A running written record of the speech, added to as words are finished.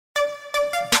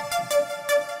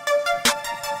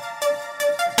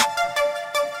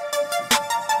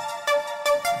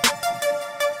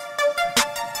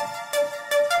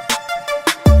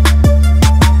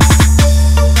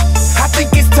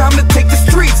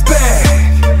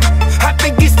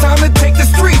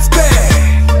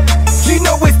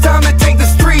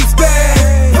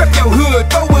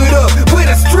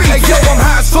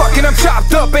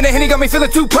got me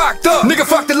feeling too pocked up. Nigga,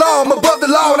 fuck the law, I'm above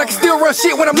the law, and I can still run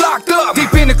shit when I'm locked up.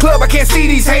 Deep in the club, I can't see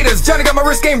these haters. Johnny got my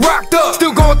wrist game rocked up.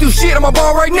 Still going through shit on my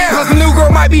ball right now, cause the new girl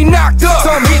might be knocked up.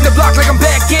 So I'm hitting the block like I'm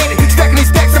back at it. Stacking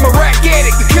these stacks, I'm a rack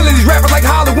addict. Killing these rappers like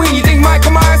Halloween. You think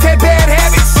Michael Myers had bad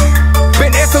habits?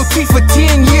 Been S.O.T for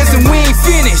 10 years and we ain't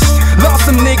finished. Lost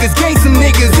some niggas, gained some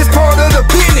niggas, it's part of the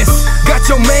business. Got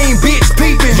your main bitch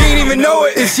peeping, you ain't even know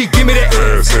it. If she give me that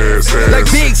ass. Like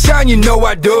Big Sean, you know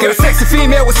I do it. Got a sexy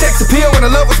female with sex appeal and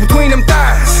the love was between them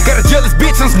thighs. Got a jealous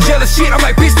bitch on some jealous shit, I'm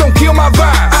like, bitch, don't kill my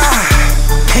vibe.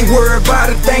 Ain't worried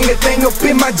about a thing, that thing up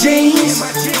in my jeans.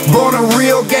 Born a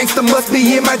real gangster, must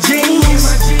be in my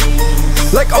jeans.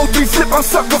 Like O3 Flip, I'm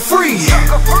sucker free.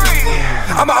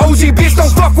 I'm an OG, bitch,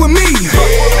 don't fuck with me.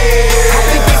 I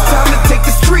think it's time to take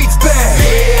the streets back.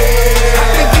 I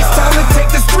think it's time to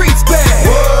take the streets back.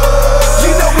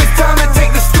 You know it's time to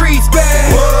take the streets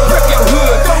back. Rep your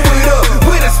hood, throw it up,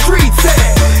 where the streets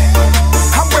at.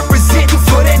 I'm representing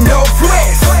for that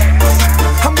Northwest.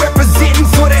 I'm representing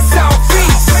for that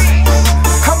Southeast.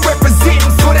 I'm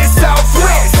representing for that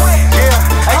Southwest.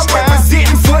 I'm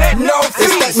representing for that Northeast.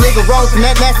 It's that nigga wrong from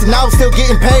that nasty now, still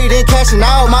getting paid and cashing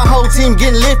out. My whole team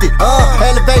getting lifted,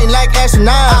 elevating like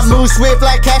astronauts. I move swift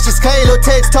like Cassius Clay. Lil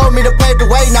Tex told me to pave the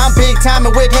way. Now I'm big time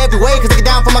and with heavyweight, cause I get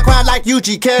down for my crown like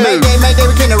UGK. Mayday,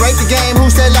 we can't erase the game. Who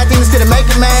said Latinos couldn't make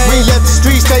it, man? We left the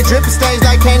streets, stay dripping stains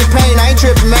like candy paint. I ain't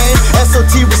tripping, man.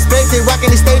 S.O.T respected,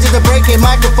 rocking these stages and breaking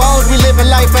microphones. We living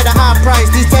life at a high price.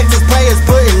 These Texas players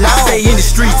putting on. I stay in the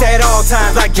streets at all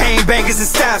times like gangbangers and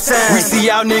stop signs. We see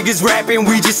y'all niggas rapping,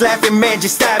 we just laughing, man,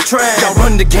 just stop trying. Y'all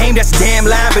run the game, that's a damn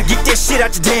lie, but get that shit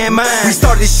out your damn mind. We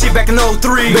started this shit back in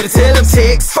 03. Better tell them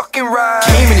Tex, fucking right.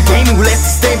 Came in the game and we left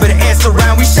the stain, better ass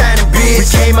around, we shining, bitch. We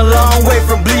came a long way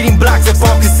from bleeding blocks and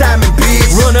funk consignment,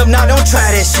 bitch. Run up now, don't try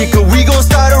that shit, cause we gon'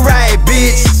 start a riot,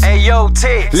 bitch. Hey yo,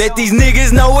 Tex, let these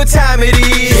niggas know what time it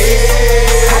is.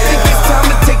 I think it's time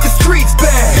to take the streets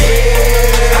back.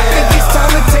 I think it's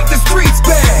time to take the streets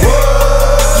back.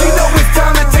 You know it's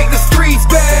time to take the streets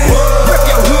back. Rep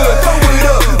your hood, throw it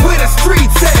up, where the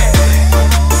streets at.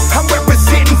 I'm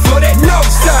representing for that north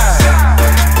side.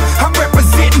 I'm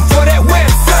representing for that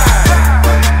west side.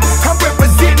 I'm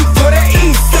representing for that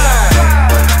east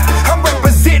side. I'm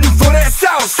representing for that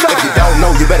south side. If you don't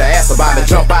know, you better ask about it.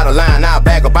 Jump out of line, I'll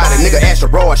bag about it. Nigga ask your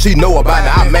bro, she know about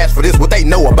it. I match for this, what they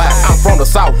know about it. I'm from the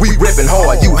south, we rippin'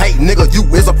 hard. You hate nigga, you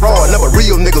is a fraud. Never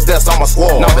real niggas, that's on my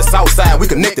squad. Now the south side, we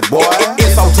connected, boy.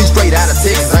 S.O.T straight out of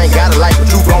Texas. I ain't got a life, but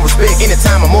you gon' respect.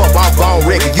 Anytime I'm up, I'm gon'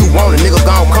 wreck it. You want a nigga,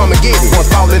 gon' come and get it.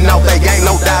 Once falling off, they ain't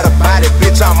no doubt about it.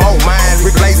 Bitch, I'm on mine.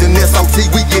 Replacing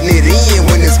S.O.T, we getting it in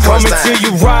when it's crunch time. Coming till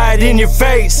you ride in your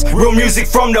face. Real music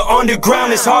from the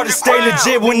underground. It's hard to stay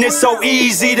legit when it's so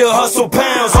easy to hustle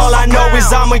pounds. All I know is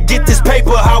I'ma get this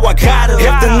paper how I gotta.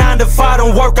 If the 9 to 5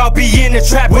 don't work, I'll be in the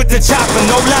trap with the chopper,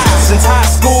 no lie. Since high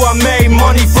school I made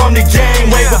money from the game.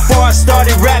 Way before I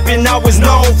started rapping, I was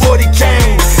known for the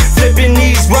cane. Flipping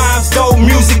these rhymes, dope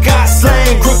music I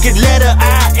slang. Crooked letter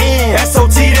I-N,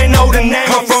 S.O.T, they know the name.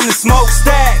 Come from the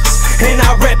smokestacks, and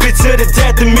I rap it to the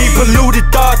death of me. Polluted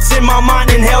thoughts in my mind,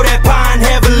 inhale that pine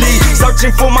heavily.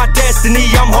 Searching for my destiny,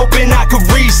 I'm hoping I could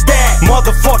reach that.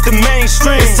 Motherfuck the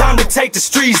mainstream, it's time to take the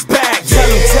streets back. Tell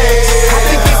them Tex, I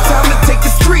think it's time to take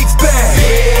the streets back.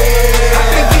 I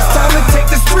think it's time to take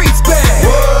the streets back.